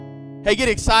Hey, get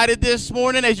excited this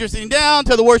morning as you're sitting down.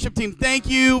 Tell the worship team thank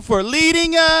you for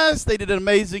leading us. They did an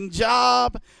amazing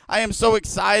job. I am so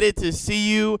excited to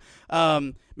see you.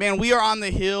 Man, we are on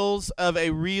the heels of a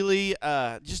really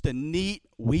just a neat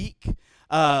week.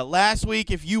 Last week,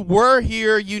 if you were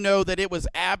here, you know that it was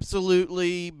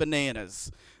absolutely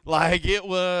bananas. Like, it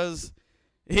was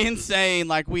insane.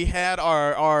 Like, we had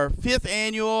our fifth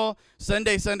annual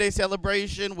Sunday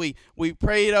celebration. We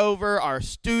prayed over our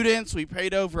students. We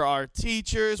prayed over our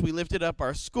teachers. We lifted up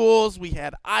our schools. We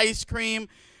had ice cream.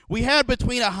 We had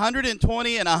between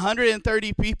 120 and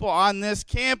 130 people on this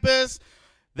campus.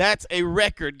 That's a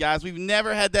record, guys. We've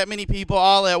never had that many people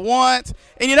all at once.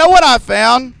 And you know what I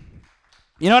found?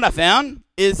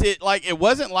 Is it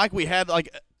wasn't like we had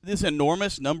like this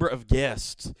enormous number of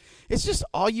guests. It's just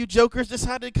all you jokers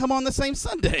decided to come on the same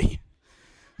Sunday.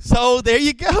 So there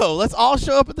you go. Let's all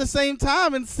show up at the same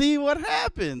time and see what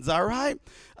happens, all right?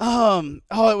 It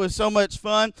was so much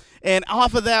fun. And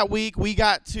off of that week, we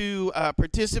got to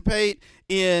participate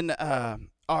in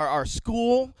our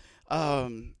school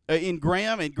in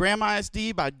Graham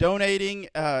ISD by donating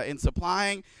and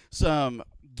supplying some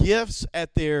gifts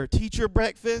at their teacher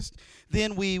breakfast.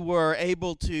 Then we were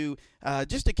able to,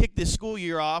 just to kick this school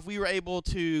year off, we were able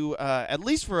to, at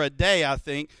least for a day, I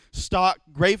think, stock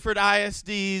Grayford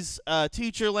ISD's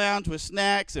teacher lounge with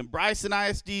snacks and Bryson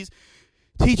ISD's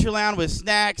teacher lounge with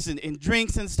snacks and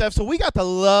drinks and stuff. So we got to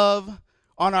love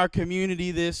on our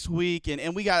community this week,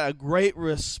 and we got a great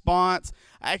response.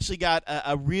 I actually got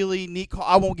a really neat call.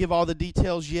 I won't give all the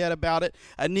details yet about it.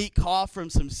 A neat call from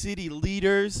some city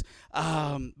leaders.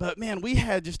 But, man, we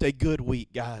had just a good week,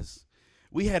 guys.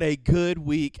 We had a good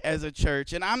week as a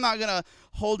church. And I'm not going to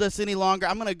hold us any longer.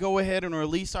 I'm going to go ahead and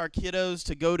release our kiddos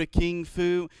to go to King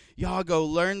Fu. Y'all go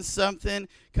learn something.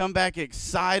 Come back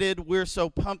excited. We're so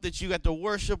pumped that you got to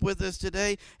worship with us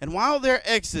today. And while they're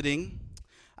exiting,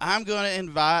 I'm going to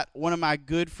invite one of my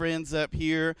good friends up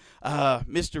here,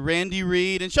 Mr. Randy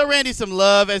Reed, and show Randy some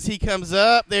love as he comes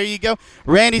up. There you go.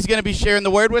 Randy's going to be sharing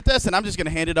the word with us, and I'm just going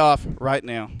to hand it off right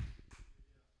now.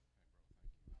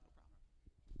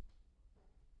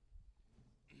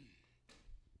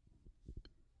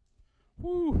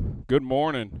 Woo. Good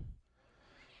morning.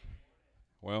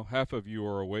 Well, half of you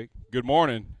are awake. Good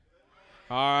morning.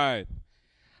 All right.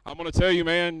 I'm going to tell you,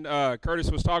 man,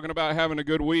 Curtis was talking about having a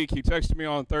good week. He texted me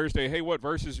on Thursday, hey, what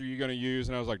verses are you going to use?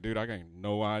 And I was like, dude, I got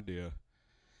no idea.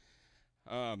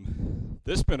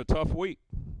 This has been a tough week.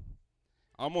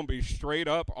 I'm going to be straight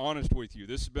up honest with you.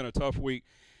 This has been a tough week.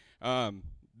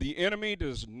 The enemy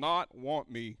does not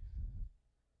want me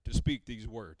to speak these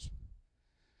words.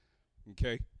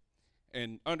 Okay?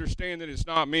 And understand that it's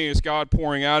not me. It's God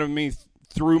pouring out of me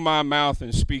through my mouth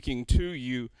and speaking to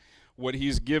you what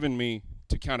he's given me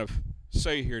to kind of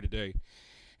say here today.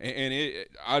 And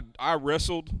I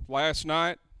wrestled last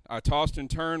night. I tossed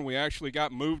and turned. We actually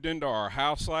got moved into our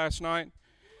house last night.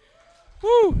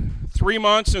 Woo! 3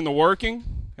 months in the working.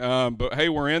 But, hey,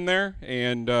 we're in there.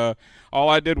 And all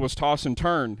I did was toss and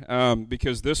turn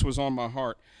because this was on my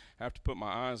heart. I have to put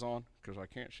my eyes on because I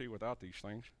can't see without these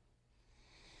things.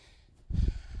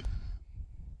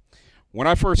 When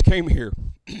I first came here,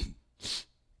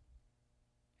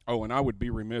 and I would be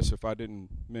remiss if I didn't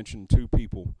mention two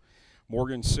people,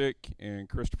 Morgan Sick and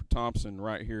Christopher Thompson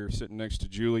right here sitting next to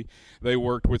Julie. They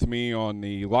worked with me on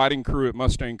the lighting crew at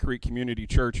Mustang Creek Community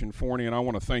Church in Forney, and I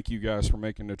want to thank you guys for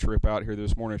making the trip out here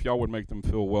this morning. If y'all would make them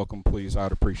feel welcome, please,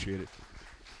 I'd appreciate it.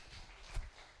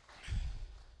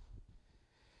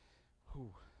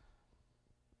 Ooh.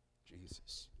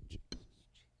 Jesus.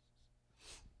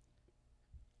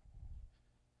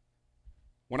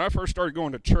 When I first started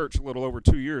going to church a little over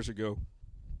 2 years ago,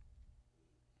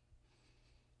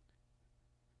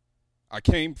 I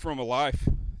came from a life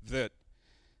that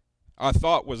I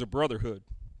thought was a brotherhood.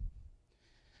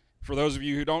 For those of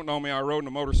you who don't know me, I rode in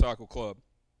a motorcycle club.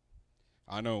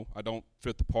 I know I don't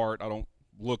fit the part. I don't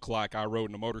look like I rode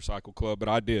in a motorcycle club, but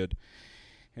I did.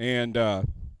 And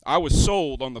I was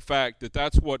sold on the fact that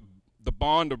that's what the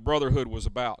bond of brotherhood was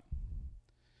about.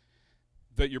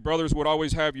 That your brothers would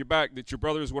always have your back, that your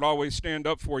brothers would always stand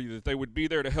up for you, that they would be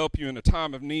there to help you in a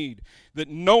time of need, that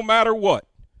no matter what,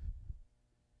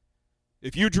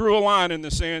 if you drew a line in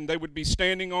the sand, they would be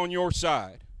standing on your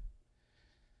side.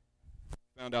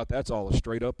 Found out that's all a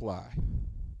straight up lie.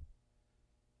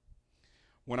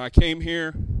 When I came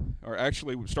here, or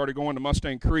actually started going to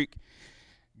Mustang Creek,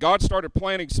 God started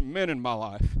planting some men in my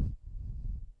life.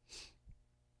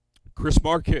 Chris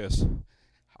Marquez.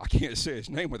 I can't say his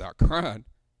name without crying,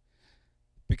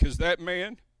 because that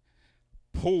man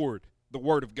poured the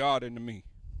Word of God into me.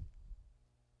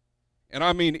 And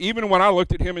I mean, even when I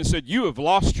looked at him and said, "You have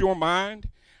lost your mind.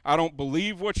 I don't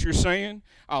believe what you're saying.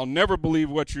 I'll never believe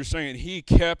what you're saying," he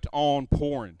kept on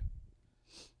pouring.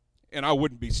 And I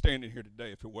wouldn't be standing here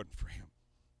today if it wasn't for him.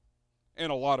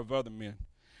 And a lot of other men.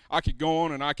 I could go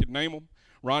on and I could name them.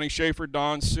 Ronnie Schaefer,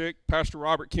 Don Sick, Pastor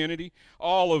Robert Kennedy,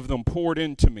 all of them poured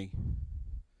into me.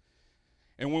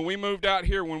 And when we moved out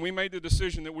here, when we made the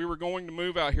decision that we were going to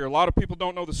move out here, a lot of people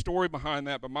don't know the story behind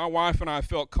that, but my wife and I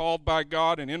felt called by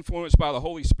God and influenced by the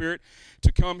Holy Spirit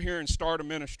to come here and start a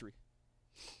ministry.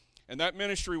 And that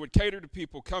ministry would cater to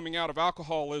people coming out of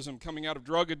alcoholism, coming out of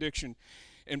drug addiction,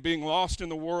 and being lost in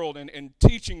the world, and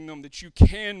teaching them that you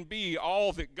can be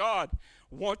all that God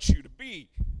wants you to be.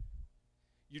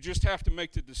 You just have to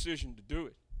make the decision to do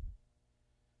it.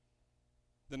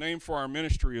 The name for our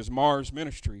ministry is Mars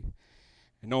Ministry.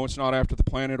 And no, it's not after the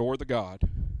planet or the god.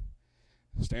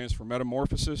 It stands for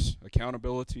metamorphosis,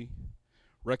 accountability,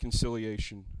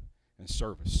 reconciliation, and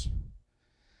service.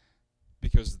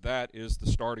 Because that is the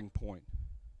starting point.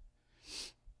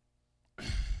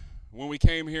 When we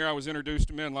came here, I was introduced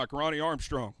to men like Ronnie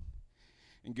Armstrong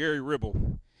and Gary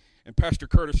Ribble. And Pastor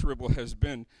Curtis Ribble has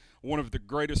been one of the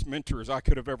greatest mentors I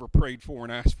could have ever prayed for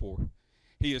and asked for.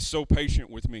 He is so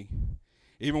patient with me.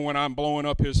 Even when I'm blowing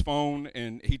up his phone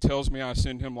and he tells me I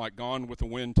send him like Gone with the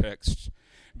Wind texts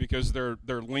because they're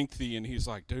lengthy, and he's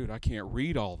like, "Dude, I can't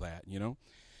read all that," you know.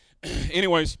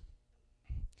 Anyways,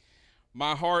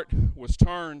 my heart was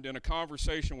turned in a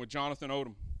conversation with Jonathan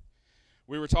Odom.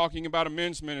 We were talking about a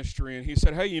men's ministry, and he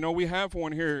said, "Hey, you know, we have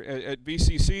one here at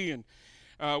VCC,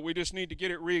 and we just need to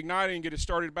get it reignited and get it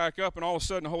started back up." And all of a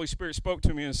sudden, the Holy Spirit spoke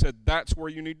to me and said, "That's where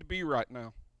you need to be right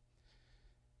now."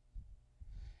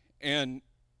 And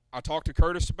I talked to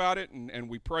Curtis about it, and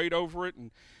we prayed over it, and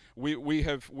we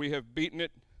have beaten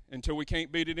it until we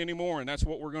can't beat it anymore, and that's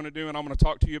what we're going to do, and I'm going to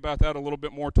talk to you about that a little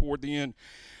bit more toward the end.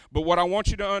 But what I want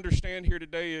you to understand here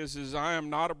today is I am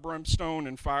not a brimstone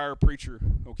and fire preacher,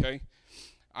 okay?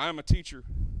 I am a teacher.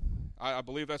 I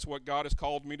believe that's what God has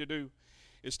called me to do,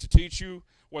 is to teach you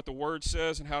what the Word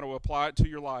says and how to apply it to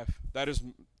your life.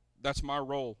 That's my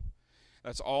role.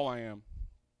 That's all I am.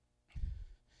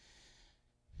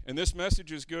 And this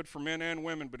message is good for men and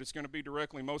women, but it's going to be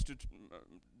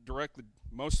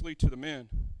mostly to the men.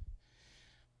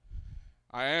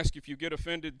 I ask if you get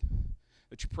offended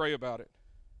that you pray about it,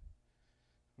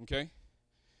 okay?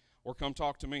 Or come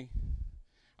talk to me.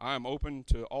 I am open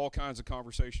to all kinds of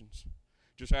conversations.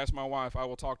 Just ask my wife. I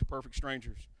will talk to perfect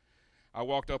strangers. I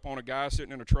walked up on a guy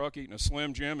sitting in a truck eating a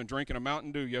Slim Jim and drinking a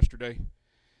Mountain Dew yesterday,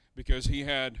 because he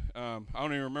had, I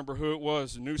don't even remember who it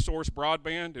was, New Source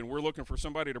Broadband, and we're looking for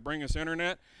somebody to bring us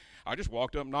internet. I just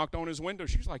walked up and knocked on his window.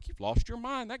 She's like, "You've lost your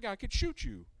mind. That guy could shoot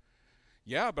you."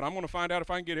 Yeah, but I'm going to find out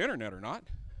if I can get internet or not.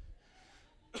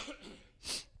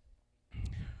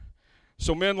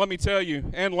 So men, let me tell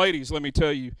you, and ladies, let me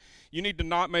tell you, you need to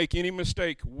not make any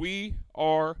mistake. We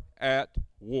are at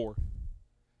war.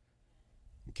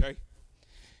 Okay?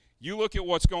 You look at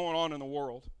what's going on in the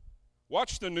world.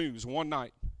 Watch the news one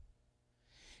night.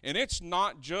 And it's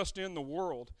not just in the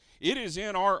world. It is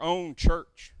in our own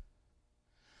church.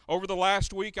 Over the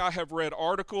last week, I have read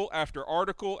article after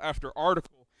article after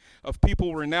article of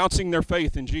people renouncing their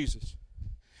faith in Jesus.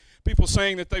 People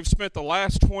saying that they've spent the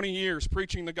last 20 years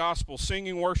preaching the gospel,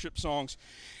 singing worship songs,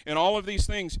 and all of these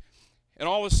things. And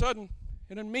all of a sudden,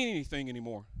 it doesn't mean anything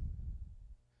anymore.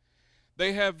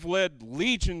 They have led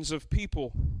legions of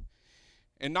people,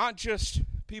 and not just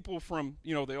people from,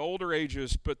 the older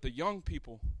ages, but the young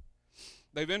people.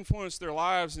 They've influenced their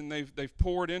lives, and they've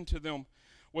poured into them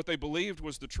what they believed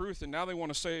was the truth, and now they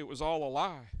want to say it was all a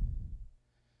lie.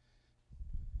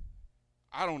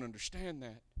 I don't understand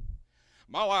that.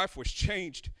 My life was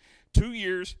changed 2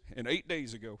 years and 8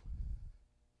 days ago.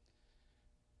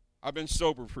 I've been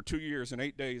sober for 2 years and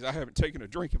 8 days. I haven't taken a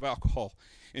drink of alcohol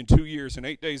in 2 years and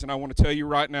 8 days, and I want to tell you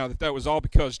right now that was all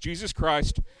because Jesus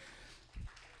Christ,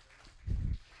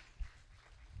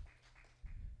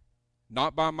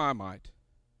 not by my might.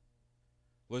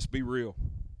 Let's be real.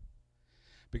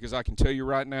 Because I can tell you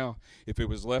right now, if it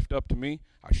was left up to me,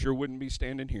 I sure wouldn't be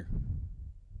standing here.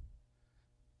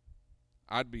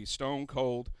 I'd be stone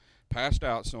cold, passed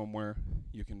out somewhere.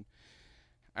 You can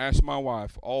ask my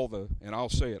wife and I'll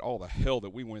say it, all the hell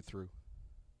that we went through.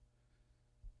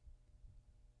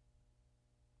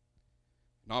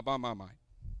 Not by my might,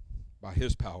 by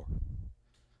His power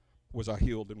was I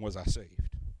healed and was I saved.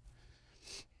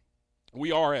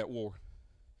 We are at war,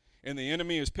 and the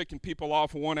enemy is picking people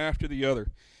off one after the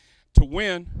other. To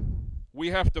win, we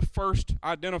have to first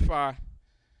identify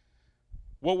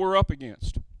what we're up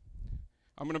against.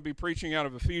 I'm going to be preaching out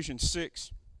of Ephesians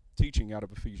 6, teaching out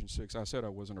of Ephesians 6. I said I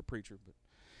wasn't a preacher,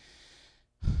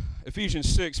 but Ephesians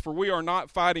 6, for we are not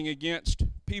fighting against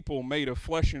people made of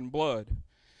flesh and blood.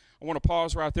 I want to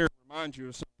pause right there and remind you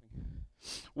of something.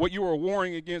 What you are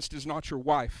warring against is not your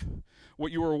wife.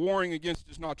 What you are warring against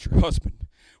is not your husband.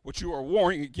 What you are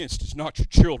warring against is not your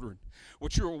children.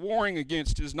 What you are warring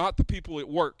against is not the people at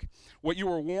work. What you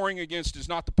are warring against is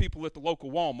not the people at the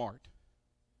local Walmart.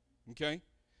 Okay?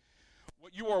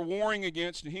 What you are warring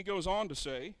against, and he goes on to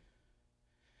say,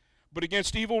 but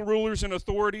against evil rulers and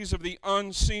authorities of the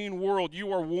unseen world.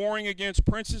 You are warring against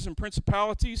princes and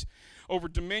principalities over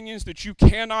dominions that you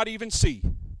cannot even see.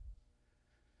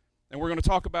 And we're going to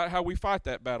talk about how we fight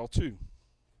that battle too.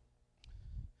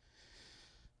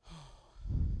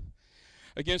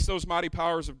 Against those mighty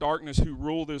powers of darkness who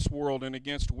rule this world, and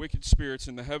against wicked spirits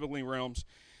in the heavenly realms.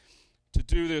 To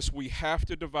do this, we have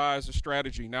to devise a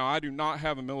strategy. Now, I do not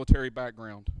have a military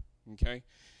background, okay?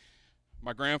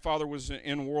 My grandfather was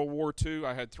in World War II.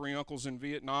 I had 3 uncles in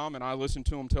Vietnam, and I listened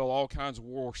to them tell all kinds of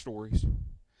war stories.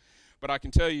 But I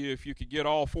can tell you, if you could get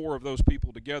all 4 of those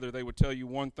people together, they would tell you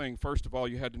one thing. First of all,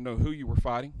 you had to know who you were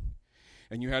fighting,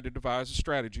 and you had to devise a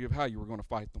strategy of how you were going to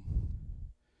fight them.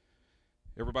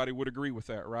 Everybody would agree with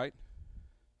that, right?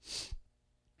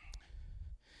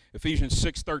 Ephesians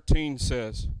 6:13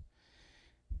 says,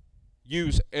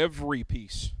 use every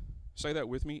piece. Say that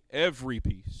with me. Every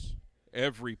piece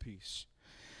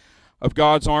of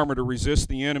God's armor to resist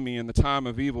the enemy in the time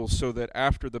of evil, so that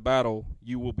after the battle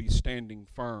you will be standing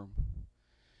firm.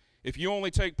 If you only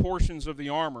take portions of the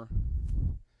armor,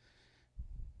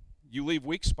 you leave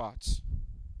weak spots.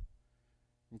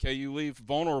 Okay, you leave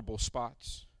vulnerable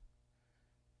spots.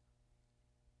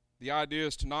 The idea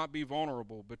is to not be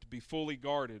vulnerable, but to be fully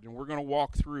guarded, and we're going to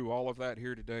walk through all of that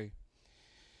here today.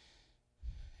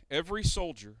 Every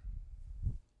soldier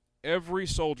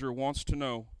wants to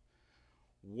know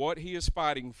what he is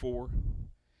fighting for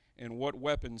and what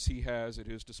weapons he has at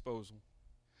his disposal.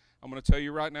 I'm going to tell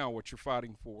you right now what you're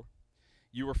fighting for.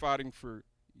 You are fighting for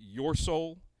your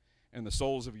soul and the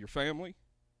souls of your family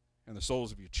and the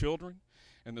souls of your children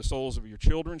and the souls of your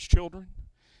children's children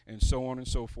and so on and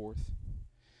so forth.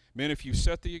 Men, if you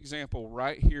set the example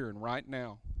right here and right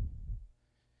now,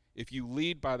 if you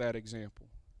lead by that example,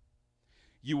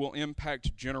 you will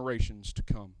impact generations to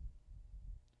come.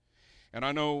 And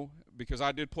I know, because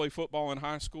I did play football in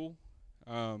high school,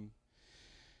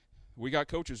 we got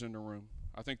coaches in the room.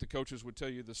 I think the coaches would tell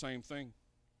you the same thing.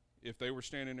 If they were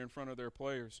standing in front of their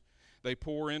players, they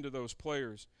pour into those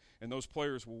players, and those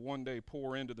players will one day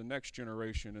pour into the next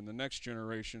generation and the next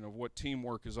generation of what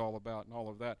teamwork is all about and all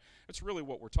of that. That's really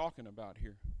what we're talking about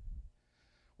here.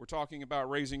 We're talking about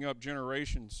raising up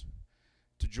generations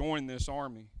to join this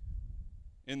army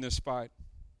in this fight.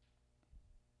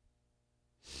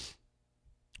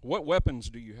 What weapons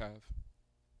do you have?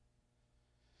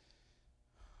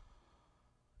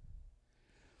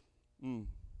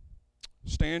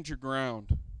 Stand your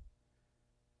ground,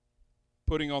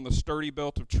 putting on the sturdy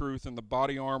belt of truth and the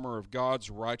body armor of God's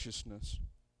righteousness.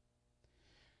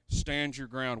 Stand your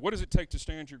ground. What does it take to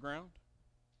stand your ground?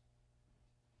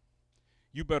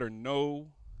 You better know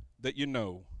that you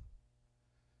know,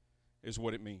 is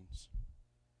what it means.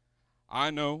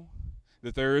 I know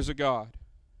that there is a God.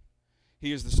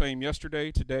 He is the same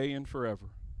yesterday, today, and forever.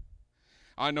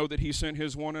 I know that he sent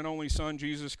his one and only Son,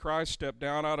 Jesus Christ, stepped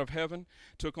down out of heaven,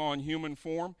 took on human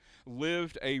form,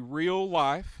 lived a real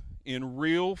life in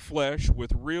real flesh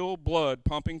with real blood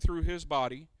pumping through his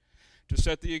body to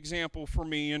set the example for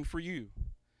me and for you.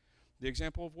 The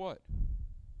example of what?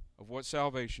 Of what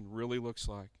salvation really looks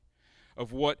like.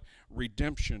 Of what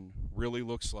redemption really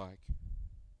looks like.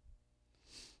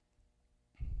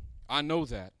 I know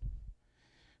that.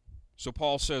 So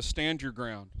Paul says, stand your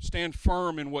ground. Stand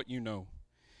firm in what you know.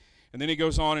 And then he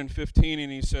goes on in 15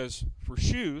 and he says, for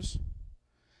shoes,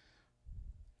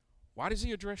 why does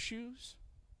he address shoes?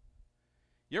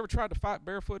 You ever tried to fight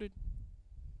barefooted?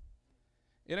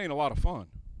 It ain't a lot of fun.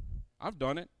 I've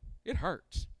done it. It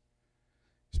hurts.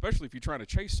 Especially if you're trying to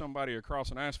chase somebody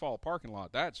across an asphalt parking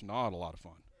lot. That's not a lot of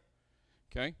fun.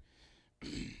 Okay?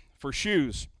 For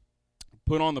shoes,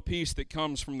 put on the peace that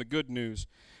comes from the good news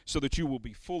so that you will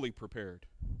be fully prepared.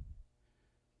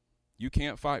 You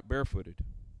can't fight barefooted.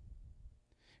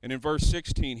 And in verse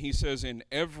 16, he says, in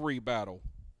every battle.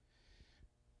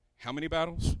 How many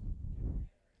battles?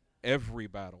 Every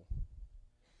battle.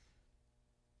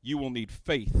 You will need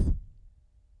faith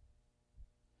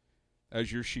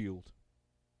as your shield.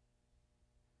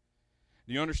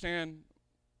 Do you understand?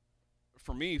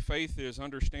 For me, faith is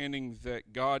understanding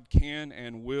that God can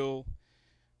and will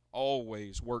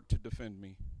always work to defend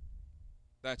me.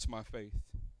 That's my faith.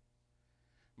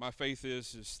 My faith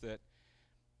is that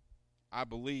I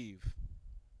believe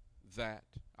that.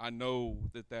 I know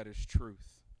that that is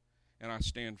truth, and I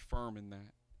stand firm in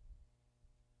that.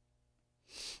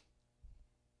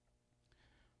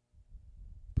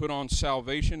 Put on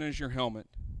salvation as your helmet.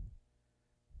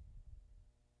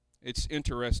 It's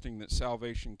interesting that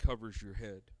salvation covers your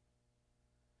head.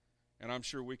 And I'm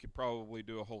sure we could probably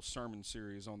do a whole sermon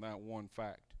series on that one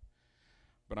fact.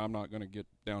 But I'm not going to get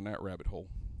down that rabbit hole.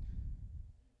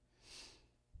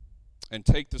 And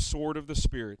take the sword of the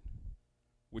Spirit,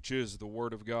 which is the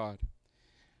Word of God.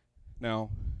 Now,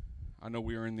 I know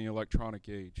we are in the electronic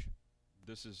age.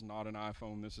 This is not an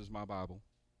iPhone. This is my Bible.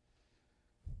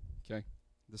 Okay?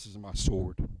 This is my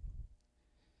sword.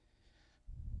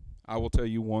 I will tell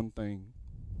you one thing.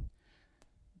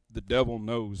 The devil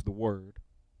knows the Word.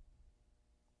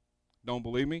 Don't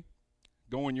believe me?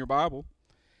 Go in your Bible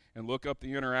and look up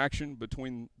the interaction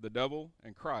between the devil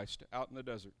and Christ out in the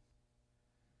desert.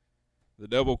 The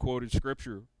devil quoted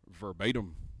Scripture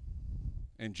verbatim,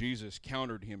 and Jesus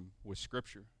countered him with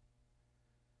Scripture.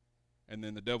 And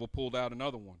then the devil pulled out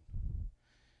another one,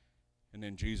 and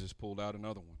then Jesus pulled out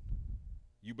another one.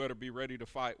 You better be ready to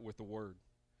fight with the Word.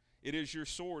 It is your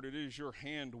sword. It is your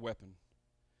hand weapon.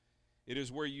 It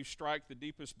is where you strike the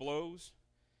deepest blows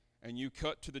and you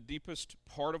cut to the deepest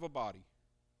part of a body.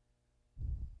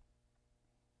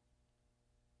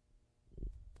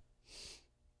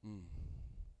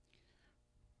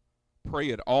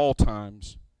 Pray at all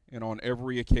times and on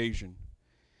every occasion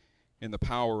in the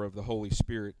power of the Holy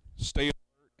Spirit. Stay alert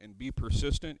and be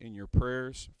persistent in your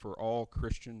prayers for all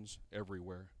Christians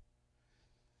everywhere.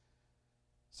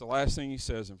 It's the last thing he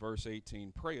says in verse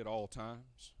 18. Pray at all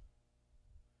times.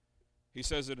 He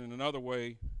says it in another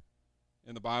way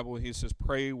in the Bible. He says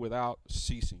pray without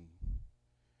ceasing.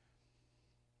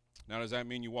 Now, does that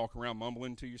mean you walk around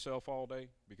mumbling to yourself all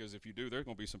day? Because if you do, there's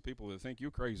going to be some people that think you're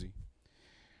crazy.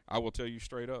 I will tell you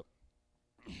straight up.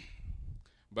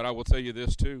 But I will tell you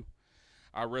this too.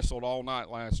 I wrestled all night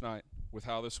last night with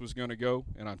how this was going to go,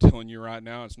 and I'm telling you right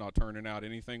now, it's not turning out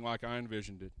anything like I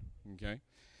envisioned it. Okay?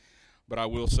 But I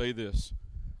will say this.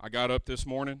 I got up this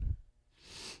morning,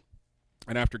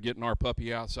 and after getting our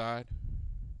puppy outside,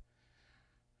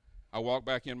 I walked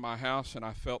back in my house, and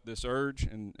I felt this urge,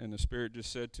 and the Spirit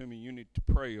just said to me, you need to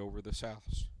pray over this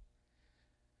house.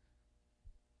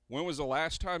 When was the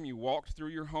last time you walked through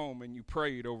your home and you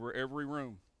prayed over every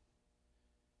room?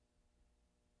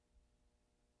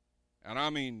 And I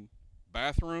mean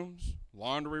bathrooms,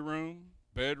 laundry room,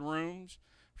 bedrooms,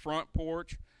 front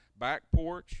porch, back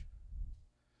porch.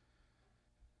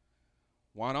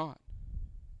 Why not?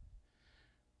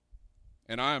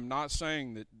 And I am not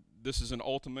saying that this is an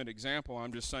ultimate example.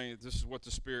 I'm just saying that this is what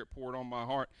the Spirit poured on my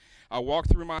heart. I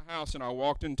walked through my house and I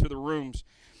walked into the rooms,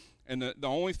 and the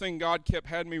only thing God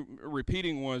had me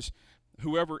repeating was,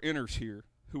 whoever enters here,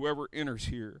 whoever enters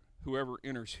here, whoever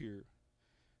enters here,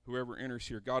 whoever enters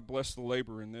here. God bless the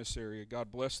labor in this area.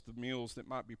 God bless the meals that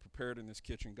might be prepared in this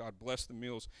kitchen. God bless the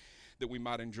meals that we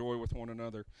might enjoy with one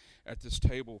another at this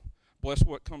table. Bless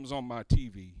what comes on my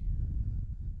TV.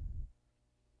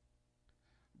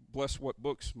 Bless what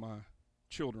books my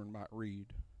children might read.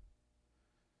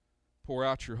 Pour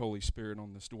out your Holy Spirit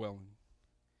on this dwelling.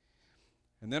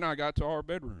 And then I got to our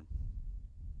bedroom.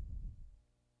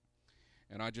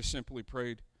 And I just simply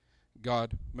prayed,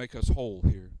 God, make us whole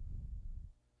here.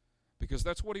 Because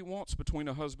that's what He wants between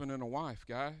a husband and a wife,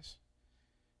 guys.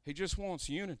 He just wants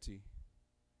unity.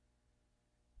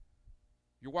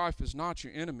 Your wife is not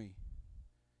your enemy.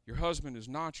 Your husband is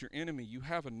not your enemy. You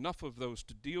have enough of those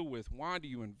to deal with. Why do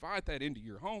you invite that into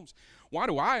your homes? Why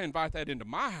do I invite that into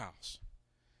my house?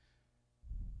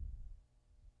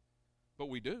 But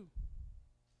we do.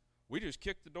 We just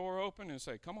kick the door open and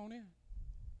say, come on in.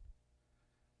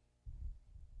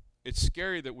 It's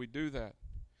scary that we do that.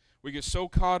 We get so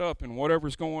caught up in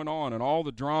whatever's going on and all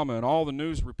the drama and all the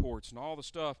news reports and all the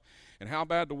stuff and how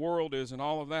bad the world is and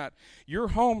all of that. Your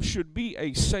home should be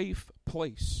a safe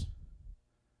place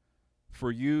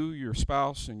for you, your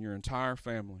spouse, and your entire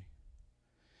family.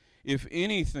 If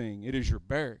anything, it is your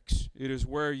barracks. It is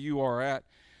where you are at,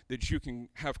 that you can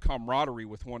have camaraderie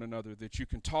with one another, that you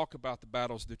can talk about the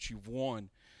battles that you've won,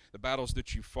 the battles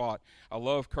that you fought. I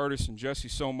love Curtis and Jesse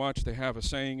so much. They have a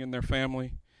saying in their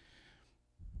family,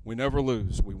 we never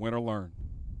lose, we win or learn.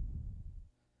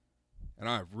 And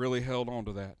I've really held on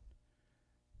to that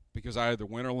because I either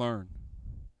win or learn.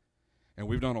 And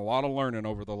we've done a lot of learning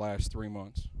over the last 3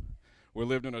 months. We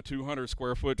lived in a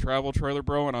 200-square-foot travel trailer,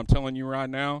 bro, and I'm telling you right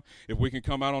now, if we can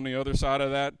come out on the other side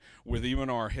of that with even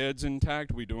our heads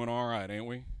intact, we doing all right, ain't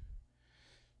we?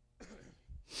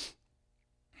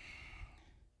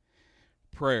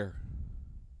 prayer.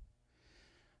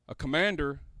 A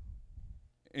commander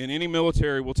in any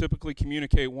military will typically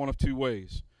communicate one of two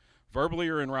ways, verbally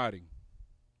or in writing.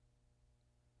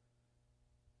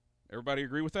 Everybody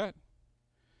agree with that?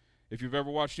 If you've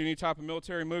ever watched any type of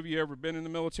military movie, you ever been in the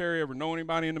military, ever know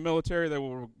anybody in the military, they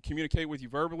will communicate with you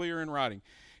verbally or in writing.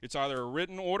 It's either a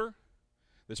written order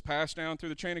that's passed down through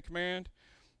the chain of command,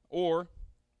 or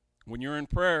when you're in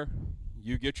prayer,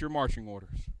 you get your marching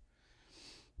orders.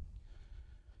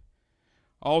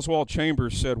 Oswald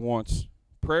Chambers said once,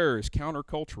 prayer is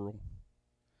countercultural.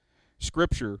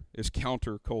 Scripture is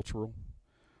countercultural.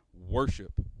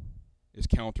 Worship is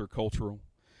countercultural.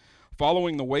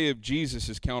 Following the way of Jesus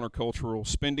is countercultural.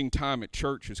 Spending time at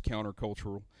church is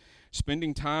countercultural.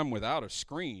 Spending time without a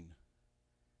screen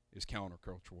is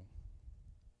countercultural.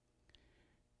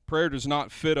 Prayer does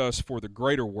not fit us for the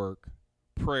greater work.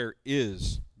 Prayer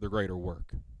is the greater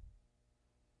work.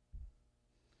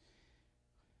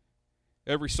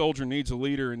 Every soldier needs a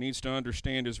leader and needs to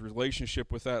understand his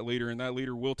relationship with that leader, and that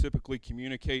leader will typically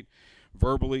communicate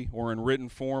verbally or in written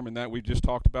form, and that we just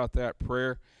talked about that.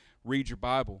 Prayer, read your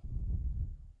Bible.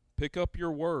 Pick up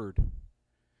your word.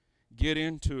 Get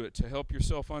into it to help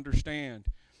yourself understand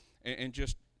and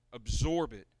just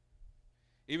absorb it.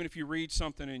 Even if you read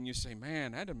something and you say,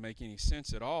 man, that doesn't make any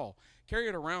sense at all, carry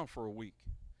it around for a week.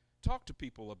 Talk to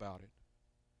people about it.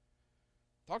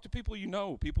 Talk to people you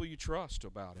know, people you trust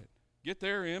about it. Get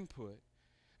their input.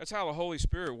 That's how the Holy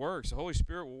Spirit works. The Holy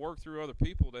Spirit will work through other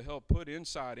people to help put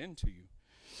insight into you.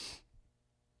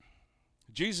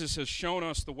 Jesus has shown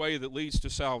us the way that leads to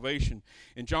salvation.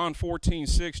 In John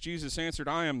 14:6, Jesus answered,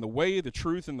 I am the way, the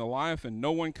truth, and the life, and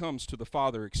no one comes to the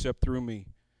Father except through me.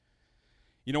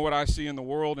 You know what I see in the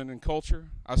world and in culture?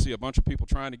 I see a bunch of people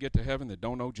trying to get to heaven that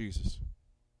don't know Jesus.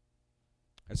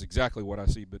 That's exactly what I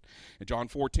see. But in John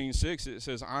 14:6, it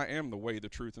says, I am the way, the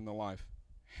truth, and the life.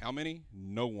 How many?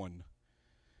 No one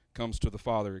comes to the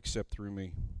Father except through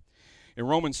me. In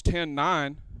Romans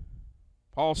 10:9,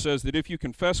 Paul says that if you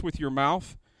confess with your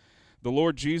mouth the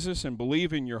Lord Jesus and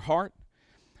believe in your heart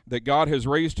that God has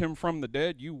raised him from the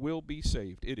dead, you will be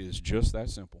saved. It is just that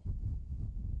simple.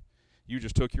 You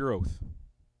just took your oath.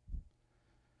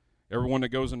 Everyone that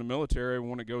goes in the military,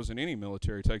 everyone that goes in any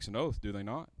military takes an oath, do they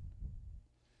not?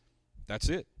 That's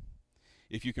it.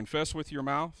 If you confess with your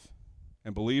mouth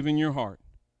and believe in your heart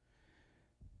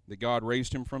that God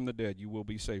raised him from the dead, you will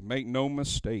be saved. Make no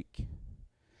mistake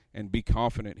and be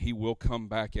confident he will come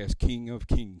back as King of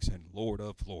Kings and Lord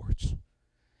of Lords.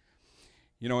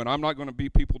 You know, and I'm not going to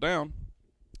beat people down.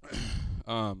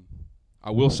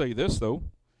 I will say this, though.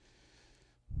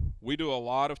 We do a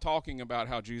lot of talking about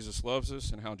how Jesus loves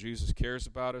us and how Jesus cares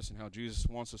about us and how Jesus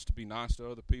wants us to be nice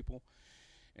to other people.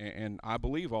 And I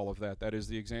believe all of that. That is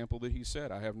the example that he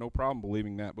set. I have no problem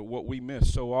believing that. But what we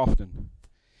miss so often,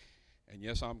 and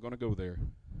yes, I'm going to go there,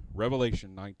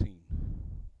 Revelation 19.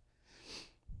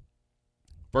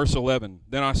 Verse 11,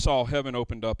 then I saw heaven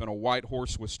opened up, and a white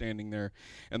horse was standing there,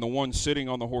 and the one sitting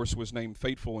on the horse was named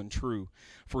Faithful and True,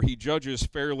 for he judges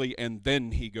fairly, and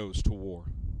then he goes to war.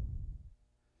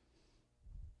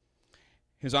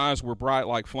 His eyes were bright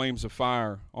like flames of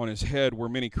fire. On his head were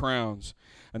many crowns.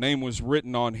 A name was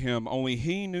written on him. Only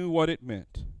he knew what it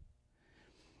meant.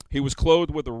 He was clothed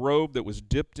with a robe that was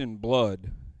dipped in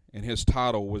blood, and his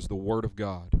title was the Word of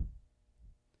God.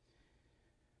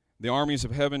 The armies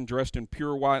of heaven, dressed in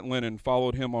pure white linen,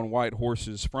 followed him on white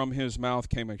horses. From his mouth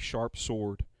came a sharp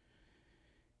sword,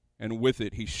 and with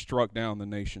it he struck down the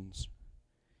nations.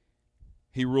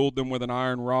 He ruled them with an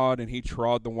iron rod, and he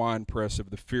trod the winepress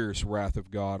of the fierce wrath of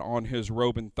God. On his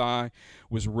robe and thigh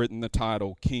was written the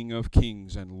title, King of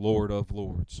Kings and Lord of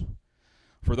Lords.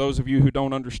 For those of you who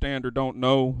don't understand or don't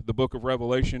know the book of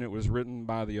Revelation, it was written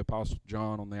by the Apostle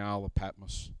John on the Isle of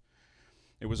Patmos.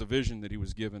 It was a vision that he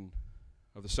was given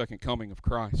of the second coming of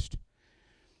Christ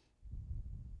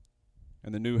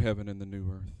and the new heaven and the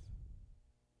new earth.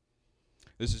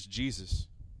 This is Jesus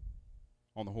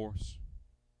on the horse.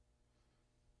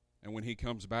 And when he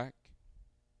comes back,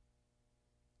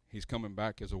 he's coming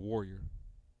back as a warrior.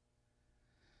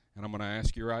 And I'm going to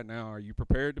ask you right now, are you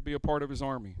prepared to be a part of his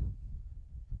army?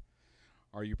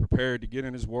 Are you prepared to get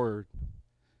in his word,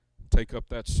 take up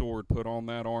that sword, put on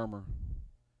that armor,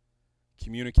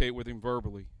 communicate with him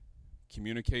verbally,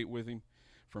 communicate with him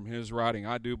from his writing?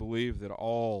 I do believe that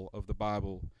all of the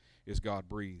Bible is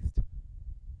God-breathed.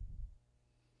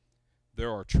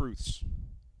 There are truths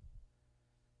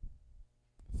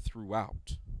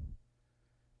throughout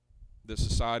that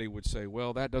society would say,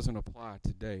 well, that doesn't apply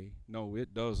today. No,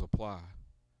 it does apply.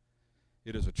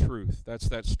 It is a truth. That's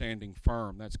that standing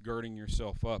firm. That's girding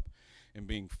yourself up and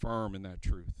being firm in that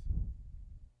truth.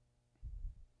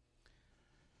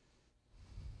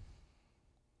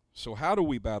 So how do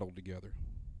we battle together?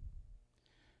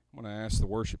 I'm going to ask the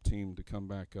worship team to come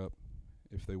back up,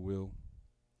 if they will.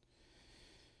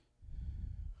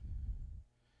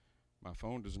 My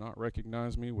phone does not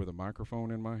recognize me with a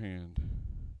microphone in my hand.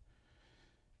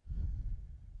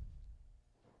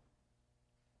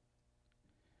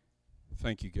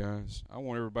 Thank you, guys. I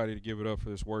want everybody to give it up for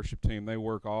this worship team. They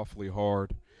work awfully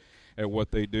hard at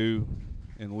what they do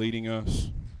in leading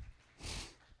us.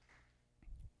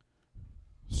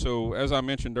 So, as I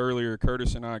mentioned earlier,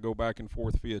 Curtis and I go back and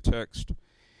forth via text.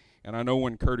 And I know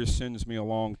when Curtis sends me a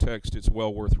long text, it's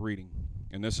well worth reading.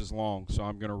 And this is long, so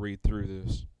I'm going to read through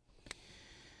this.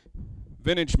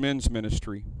 Vintage Men's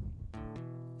Ministry.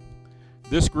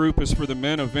 This group is for the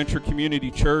men of Venture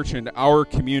Community Church and our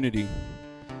community.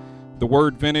 The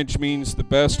word vintage means the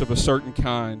best of a certain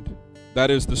kind.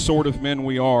 That is the sort of men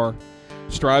we are,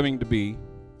 striving to be,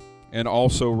 and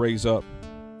also raise up.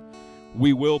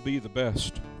 We will be the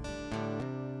best.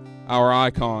 Our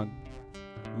icon.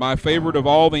 My favorite of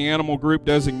all the animal group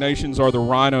designations are the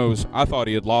rhinos. I thought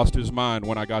he had lost his mind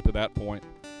when I got to that point.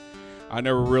 I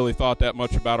never really thought that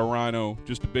much about a rhino,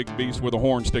 just a big beast with a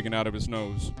horn sticking out of his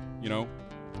nose, you know.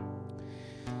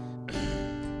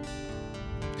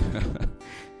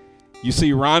 You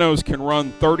see, rhinos can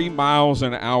run 30 miles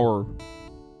an hour.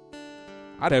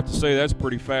 I'd have to say that's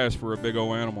pretty fast for a big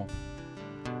old animal.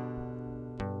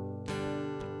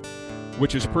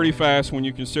 Which is pretty fast when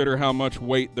you consider how much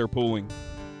weight they're pulling.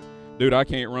 Dude, I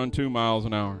can't run 2 miles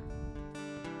an hour.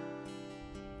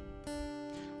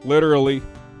 Literally,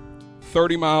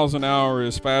 30 miles an hour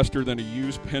is faster than a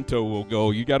used Pinto will go.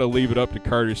 You got to leave it up to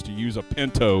Curtis to use a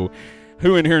Pinto.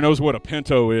 Who in here knows what a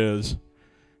Pinto is?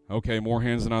 Okay, more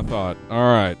hands than I thought.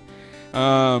 All right.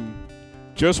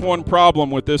 Just one problem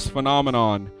with this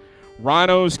phenomenon.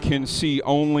 Rhinos can see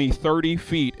only 30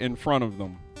 feet in front of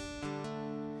them.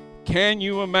 Can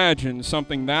you imagine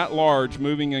something that large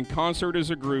moving in concert as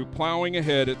a group, plowing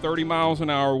ahead at 30 miles an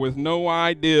hour with no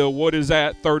idea what is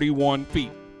at 31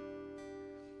 feet?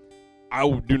 I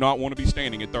do not want to be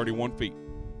standing at 31 feet.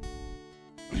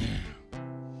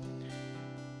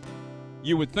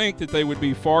 You would think that they would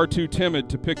be far too timid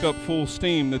to pick up full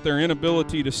steam, that their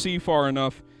inability to see far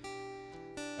enough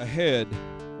ahead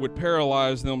would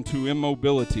paralyze them to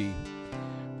immobility.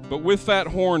 But with that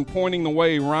horn pointing the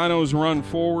way, rhinos run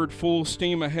forward full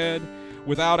steam ahead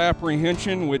without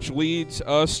apprehension, which leads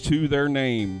us to their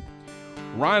name.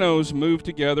 Rhinos move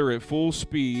together at full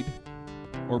speed,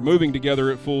 or moving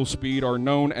together at full speed, are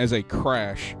known as a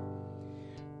crash.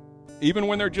 Even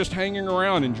when they're just hanging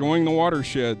around enjoying the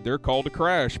watershed, they're called a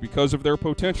crash because of their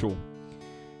potential.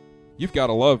 You've got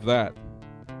to love that.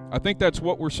 I think that's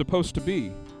what we're supposed to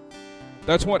be.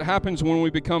 That's what happens when we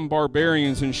become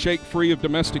barbarians and shake free of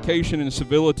domestication and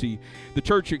civility. The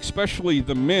church, especially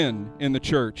the men in the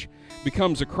church,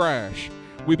 becomes a crash.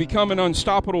 We become an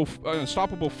unstoppable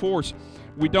force.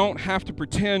 We don't have to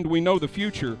pretend we know the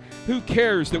future. Who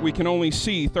cares that we can only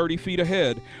see 30 feet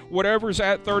ahead? Whatever's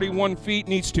at 31 feet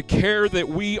needs to care that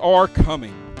we are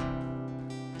coming.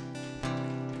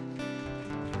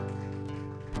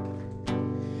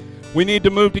 We need to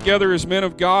move together as men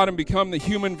of God and become the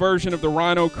human version of the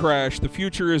rhino crash. The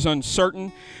future is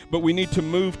uncertain, but we need to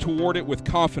move toward it with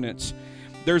confidence.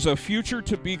 There's a future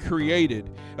to be created,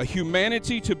 a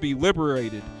humanity to be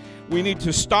liberated. We need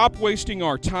to stop wasting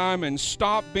our time and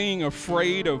stop being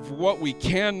afraid of what we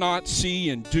cannot see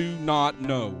and do not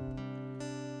know.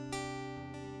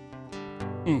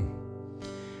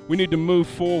 We need to move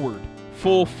forward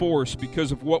full force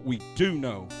because of what we do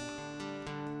know.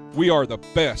 We are the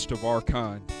best of our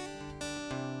kind.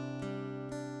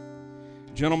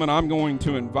 Gentlemen, I'm going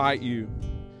to invite you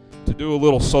to do a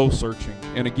little soul searching.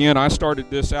 And again, I started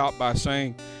this out by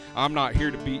saying, I'm not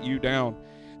here to beat you down.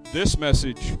 This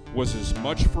message was as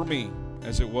much for me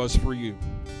as it was for you.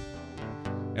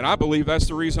 And I believe that's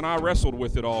the reason I wrestled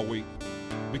with it all week.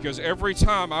 Because every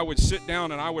time I would sit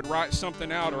down and I would write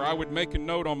something out or I would make a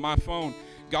note on my phone,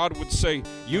 God would say,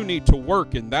 you need to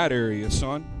work in that area,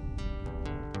 son.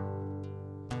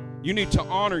 You need to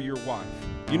honor your wife.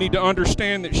 You need to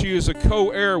understand that she is a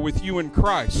co-heir with you in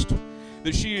Christ,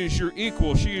 that she is your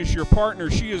equal, she is your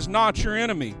partner, she is not your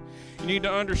enemy. You need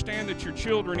to understand that your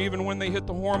children, even when they hit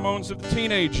the hormones of the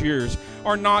teenage years,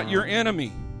 are not your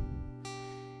enemy.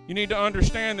 You need to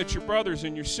understand that your brothers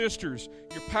and your sisters,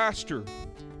 your pastor,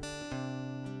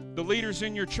 the leaders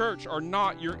in your church are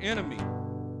not your enemy.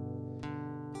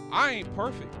 I ain't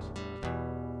perfect.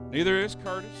 Neither is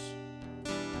Curtis.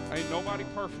 Ain't nobody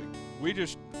perfect.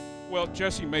 Well,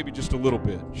 Jessie maybe just a little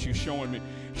bit. She's showing me.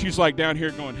 She's like down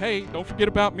here going, hey, don't forget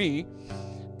about me.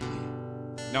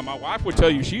 Now, my wife would tell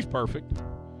you she's perfect.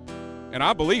 And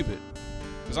I believe it.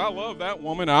 Because I love that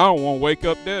woman. I don't want to wake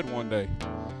up dead one day.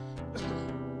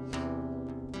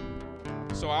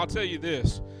 So I'll tell you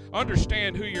this.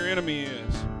 Understand who your enemy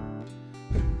is.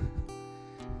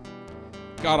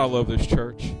 God, I love this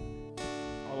church.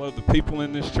 I love the people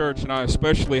in this church, and I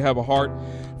especially have a heart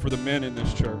for the men in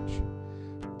this church.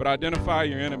 But identify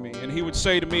your enemy. And he would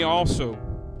say to me also,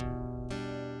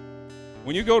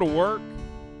 when you go to work,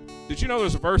 did you know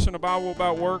there's a verse in the Bible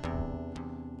about work?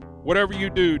 Whatever you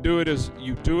do, do it as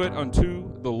you do it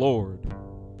unto the Lord.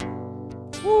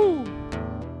 Woo!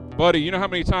 Buddy, you know how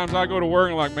many times I go to work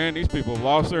and like, man, these people have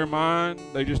lost their mind.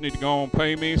 They just need to go and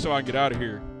pay me so I can get out of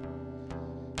here.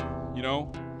 You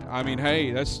know? I mean,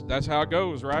 hey, that's how it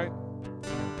goes, right?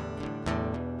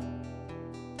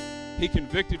 He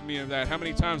convicted me of that. How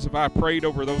many times have I prayed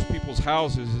over those people's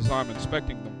houses as I'm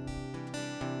inspecting them?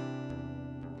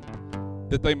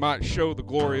 That they might show the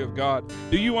glory of God.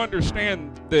 Do you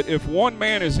understand that if one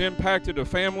man is impacted, a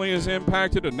family is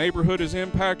impacted, a neighborhood is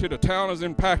impacted, a town is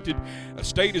impacted, a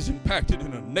state is impacted,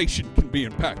 and a nation can be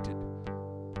impacted?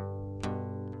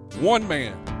 One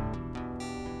man.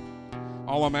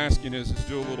 All I'm asking is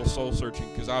do a little soul searching,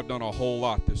 because I've done a whole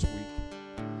lot this week.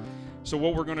 So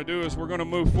what we're going to do is we're going to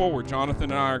move forward. Jonathan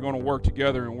and I are going to work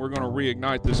together, and we're going to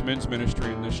reignite this men's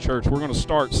ministry in this church. We're going to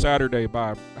start Saturday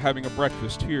by having a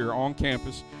breakfast here on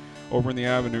campus over in the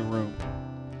Avenue Room.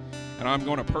 And I'm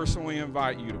going to personally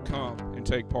invite you to come and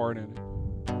take part in it.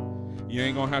 You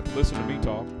ain't going to have to listen to me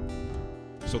talk.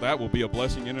 So that will be a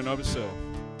blessing in and of itself.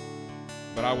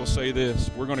 But I will say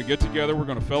this. We're going to get together. We're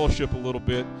going to fellowship a little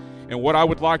bit. And what I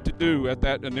would like to do at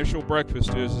that initial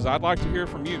breakfast is I'd like to hear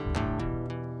from you.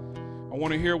 I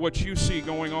want to hear what you see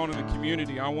going on in the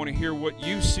community. I want to hear what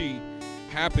you see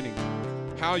happening,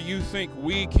 how you think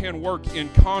we can work in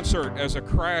concert as a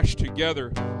crash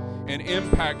together and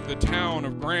impact the town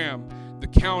of Graham, the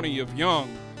county of Young,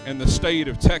 and the state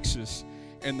of Texas,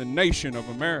 and the nation of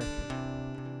America.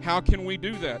 How can we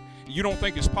do that? You don't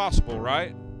think it's possible,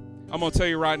 right? I'm going to tell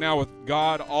you right now, with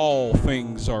God, all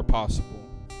things are possible.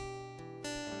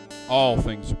 All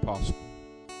things are possible.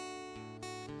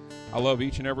 I love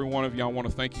each and every one of you. I want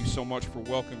to thank you so much for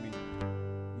welcoming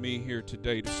me here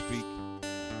today to speak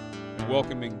and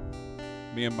welcoming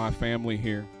me and my family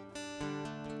here.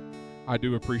 I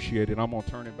do appreciate it. I'm going to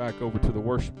turn it back over to the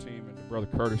worship team and to Brother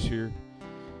Curtis here.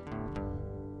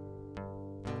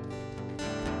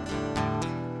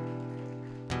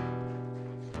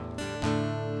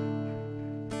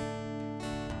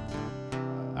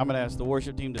 I'm going to ask the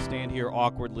worship team to stand here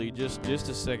awkwardly just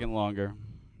a second longer.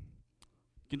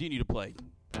 Continue to play.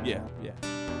 Yeah.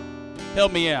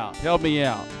 Help me out. I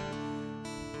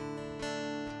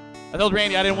told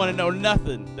Randy I didn't want to know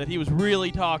nothing that he was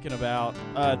really talking about.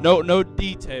 No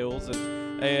details.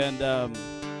 And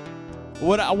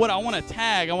what I want to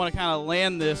tag, I want to kind of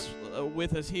land this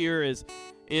with us here is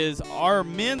our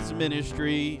men's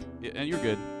ministry, and you're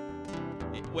good,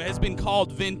 it has been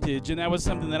called Vintage, and that was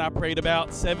something that I prayed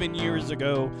about 7 years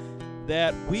ago,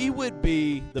 that we would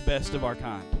be the best of our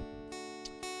kind.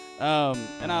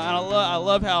 And I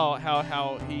love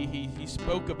how he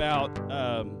spoke about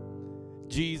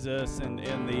Jesus and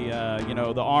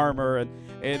the the armor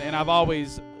and I've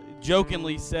always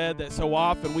jokingly said that so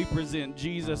often we present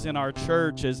Jesus in our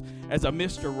church as a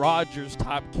Mr. Rogers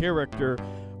type character.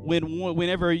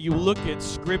 Whenever you look at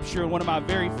Scripture, one of my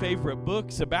very favorite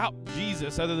books about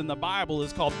Jesus, other than the Bible,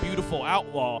 is called Beautiful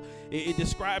Outlaw. It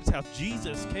describes how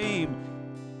Jesus came,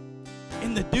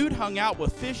 and the dude hung out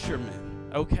with fishermen.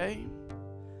 Okay?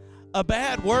 A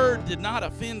bad word did not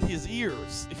offend his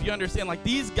ears. If you understand, like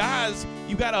these guys,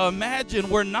 you got to imagine,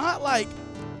 we're not like,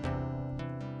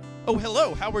 oh,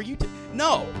 hello, how are you?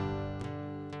 No.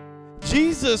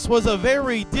 Jesus was a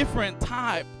very different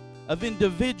type of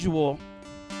individual.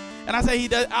 And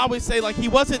I always say, like, he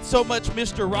wasn't so much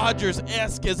Mr.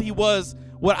 Rogers-esque as he was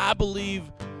what I believe,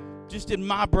 just in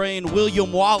my brain,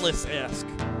 William Wallace-esque.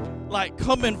 Like,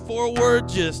 coming forward,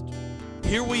 just,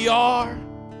 here we are.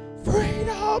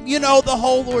 Freedom, the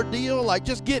whole ordeal, like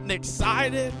just getting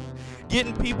excited,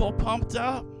 getting people pumped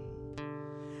up.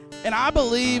 And I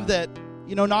believe that,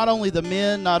 not only the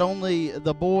men, not only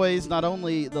the boys, not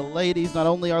only the ladies, not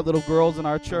only our little girls in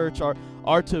our church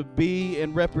are to be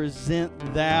and represent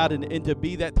that and to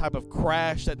be that type of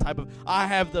crash, that type of, I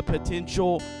have the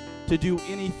potential to do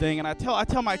anything. And I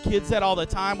tell my kids that all the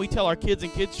time. We tell our kids in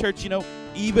kids' church,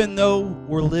 even though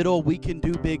we're little, we can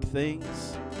do big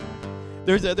things.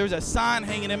 There's a sign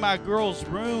hanging in my girl's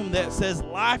room that says,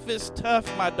 life is tough,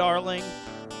 my darling,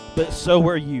 but so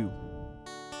are you.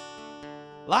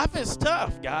 Life is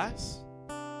tough, guys,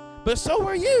 but so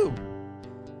are you.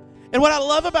 And what I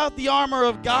love about the armor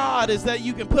of God is that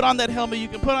you can put on that helmet, you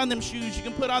can put on them shoes, you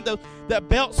can put on that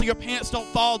belt so your pants don't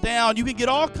fall down. You can get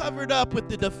all covered up with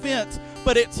the defense,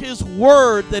 but it's His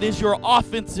Word that is your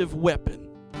offensive weapon.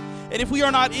 And if we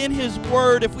are not in His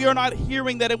Word, if we are not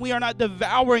hearing that and we are not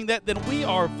devouring that, then we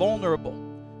are vulnerable.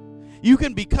 You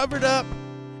can be covered up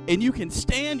and you can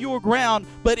stand your ground,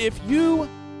 but if you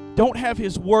don't have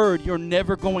His Word, you're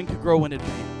never going to grow in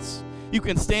advance. You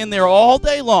can stand there all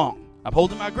day long. I'm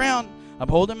holding my ground. I'm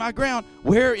holding my ground.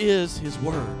 Where is His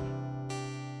Word?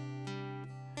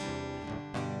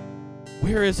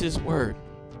 Where is His Word?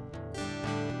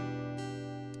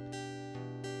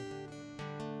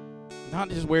 Not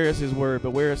just where is His Word,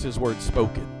 but where is His Word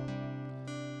spoken?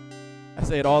 I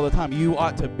say it all the time. You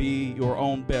ought to be your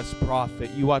own best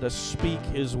prophet. You ought to speak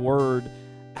His Word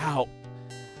out.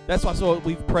 That's why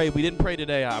we've prayed. We didn't pray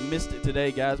today. I missed it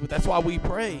today, guys, but that's why we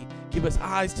pray. Give us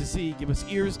eyes to see. Give us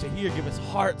ears to hear. Give us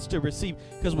hearts to receive,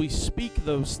 because we speak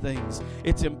those things.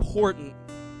 It's important.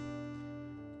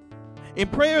 In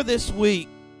prayer this week,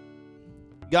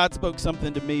 God spoke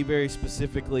something to me very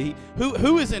specifically.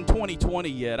 Who is in 2020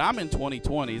 yet? I'm in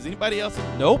 2020. Is anybody else?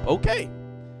 Nope. Okay.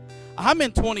 I'm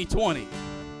in 2020.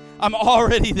 I'm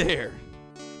already there.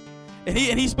 And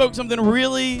he spoke something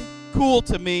really cool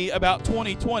to me about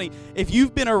 2020. If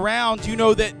you've been around, you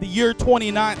know that the year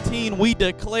 2019 we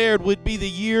declared would be the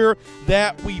year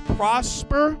that we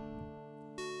prosper.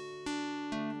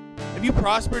 Have you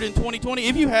prospered in 2020?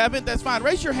 If you haven't, that's fine.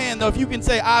 Raise your hand, though, if you can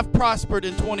say, I've prospered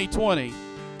in 2020.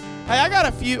 Hey, I got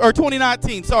a few, or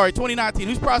 2019, sorry, 2019.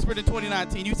 Who's prospered in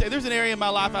 2019? You say, there's an area in my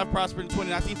life I've prospered in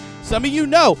 2019. Some of you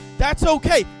know. That's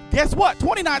okay. Guess what?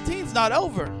 2019's not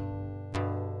over.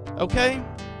 Okay?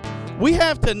 We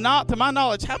have to my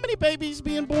knowledge, how many babies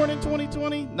being born in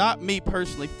 2020? Not me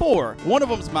personally. 4. One of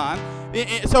them's mine.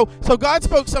 So God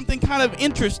spoke something kind of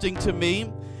interesting to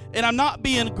me, and I'm not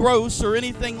being gross or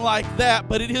anything like that,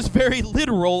 but it is very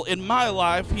literal in my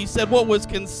life. He said what was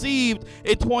conceived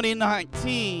in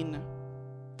 2019,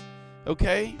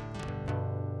 okay,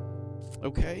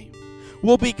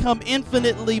 will become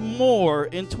infinitely more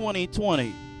in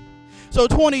 2020. So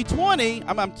 2020,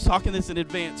 I'm talking this in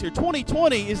advance here,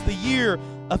 2020 is the year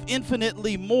of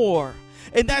infinitely more.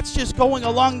 And that's just going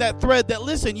along that thread that,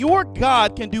 listen, your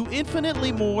God can do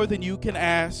infinitely more than you can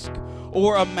ask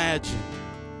or imagine.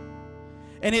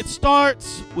 And it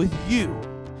starts with you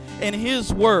and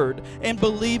His Word and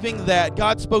believing that.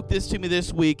 God spoke this to me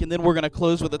this week, and then we're going to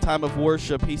close with a time of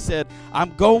worship. He said,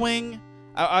 I'm going,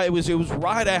 it was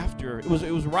right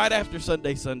after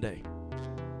Sunday.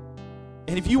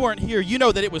 And if you weren't here, you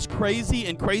know that it was crazy,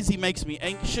 and crazy makes me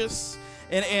anxious.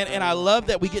 And I love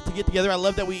that we get together. I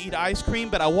love that we eat ice cream.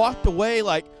 But I walked away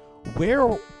like,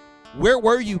 where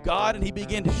were you, God? And He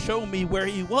began to show me where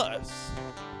He was.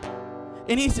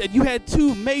 And He said, you had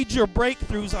 2 major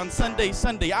breakthroughs on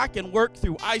Sunday. I can work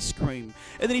through ice cream.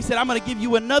 And then He said, I'm going to give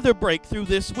you another breakthrough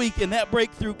this week. And that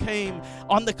breakthrough came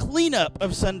on the cleanup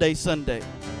of Sunday.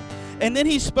 And then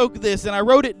He spoke this, and I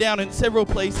wrote it down in several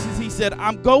places. He said,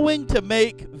 I'm going to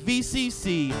make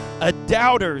VCC a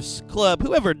doubters club.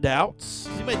 Whoever doubts?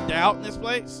 Does anybody doubt in this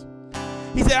place?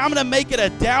 He said, I'm going to make it a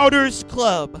doubters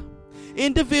club.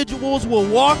 Individuals will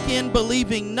walk in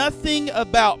believing nothing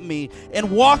about me and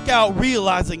walk out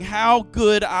realizing how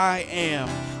good I am.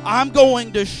 I'm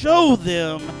going to show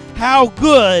them how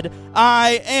good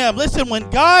I am. Listen, when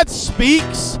God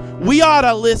speaks, we ought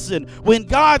to listen. When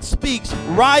God speaks,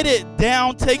 write it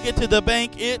down, take it to the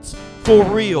bank. It's for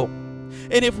real.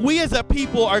 And if we as a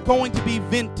people are going to be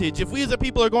vintage, if we as a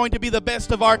people are going to be the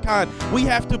best of our kind, we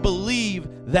have to believe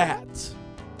that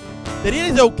it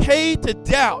is okay to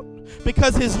doubt,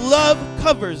 because His love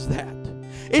covers that.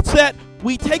 It's that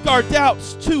we take our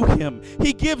doubts to Him.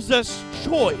 He gives us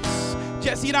choice.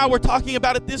 Jesse and I were talking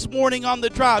about it this morning on the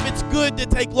drive. It's good to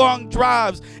take long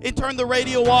drives and turn the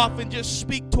radio off and just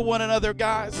speak to one another,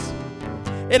 guys.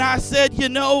 And I said,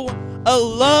 a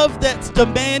love that's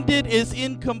demanded is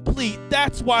incomplete.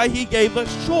 That's why He gave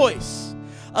us choice.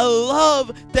 A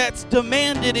love that's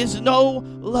demanded is no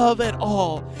love at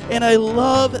all. And a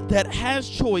love that has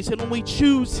choice, and when we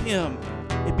choose Him,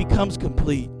 it becomes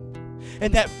complete.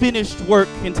 And that finished work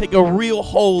can take a real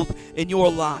hold in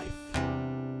your life.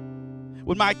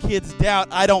 When my kids doubt,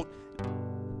 I don't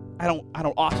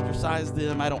ostracize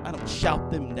them. I don't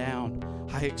shout them down.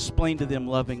 I explain to them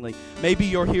lovingly. Maybe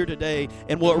you're here today,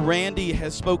 and what Randy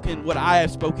has spoken, what I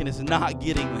have spoken, is not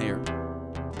getting there.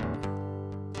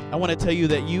 I want to tell you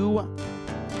that you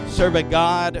serve a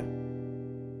God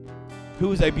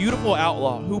who is a beautiful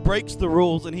outlaw, who breaks the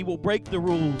rules, and He will break the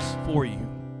rules for you.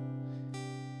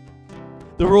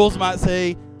 The rules might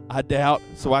say, I doubt,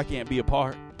 so I can't be a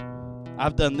part.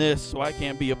 I've done this, so I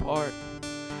can't be a part.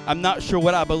 I'm not sure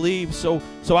what I believe, so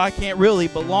I can't really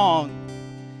belong.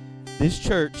 This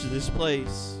church, this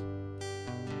place,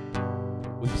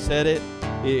 we've said it.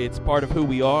 It's part of who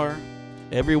we are.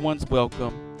 Everyone's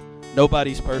welcome.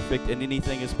 Nobody's perfect, and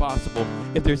anything is possible.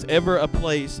 If there's ever a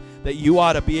place that you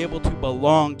ought to be able to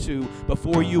belong to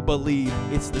before you believe,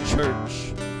 it's the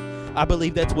church. I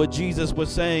believe that's what Jesus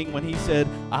was saying when he said,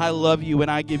 I love you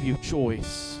and I give you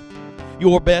choice.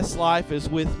 Your best life is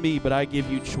with me, but I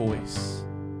give you choice.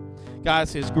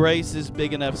 Guys, his grace is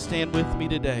big enough. Stand with me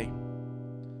today.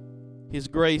 His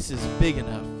grace is big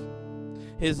enough.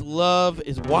 His love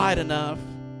is wide enough.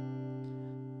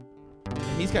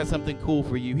 He's got something cool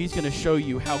for you. He's going to show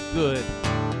you how good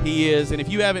he is. And if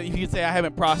you say I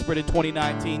haven't prospered in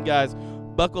 2019, guys,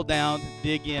 buckle down,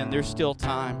 dig in. There's still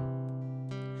time.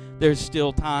 There's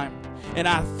still time. And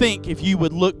I think if you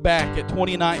would look back at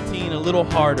 2019 a little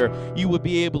harder, you would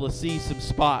be able to see some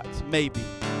spots, maybe,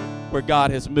 where God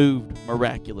has moved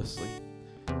miraculously.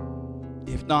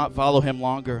 If not, follow him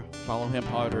longer, follow him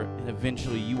harder, and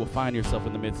eventually you will find yourself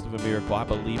in the midst of a miracle. I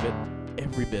believe it.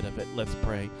 Every bit of it. Let's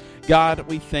pray. God,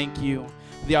 we thank you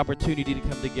for the opportunity to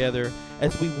come together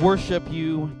as we worship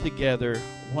you together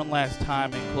one last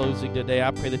time in closing today.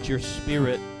 I pray that your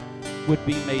spirit would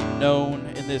be made known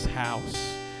in this house.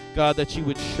 God, that you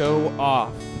would show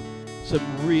off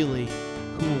some really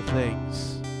cool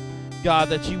things. God,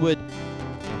 that you would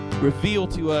reveal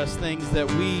to us things that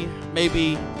we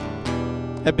maybe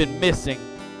have been missing.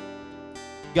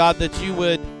 God, that you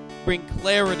would bring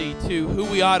clarity to who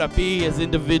we ought to be as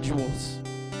individuals.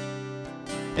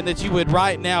 And that you would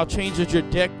right now change the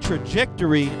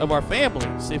trajectory of our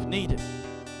families if needed.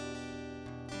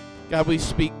 God, we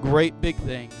speak great big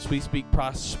things. We speak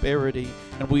prosperity.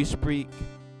 And we speak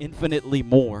infinitely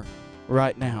more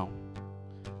right now.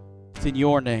 It's in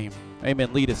your name.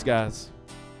 Amen. Lead us, guys.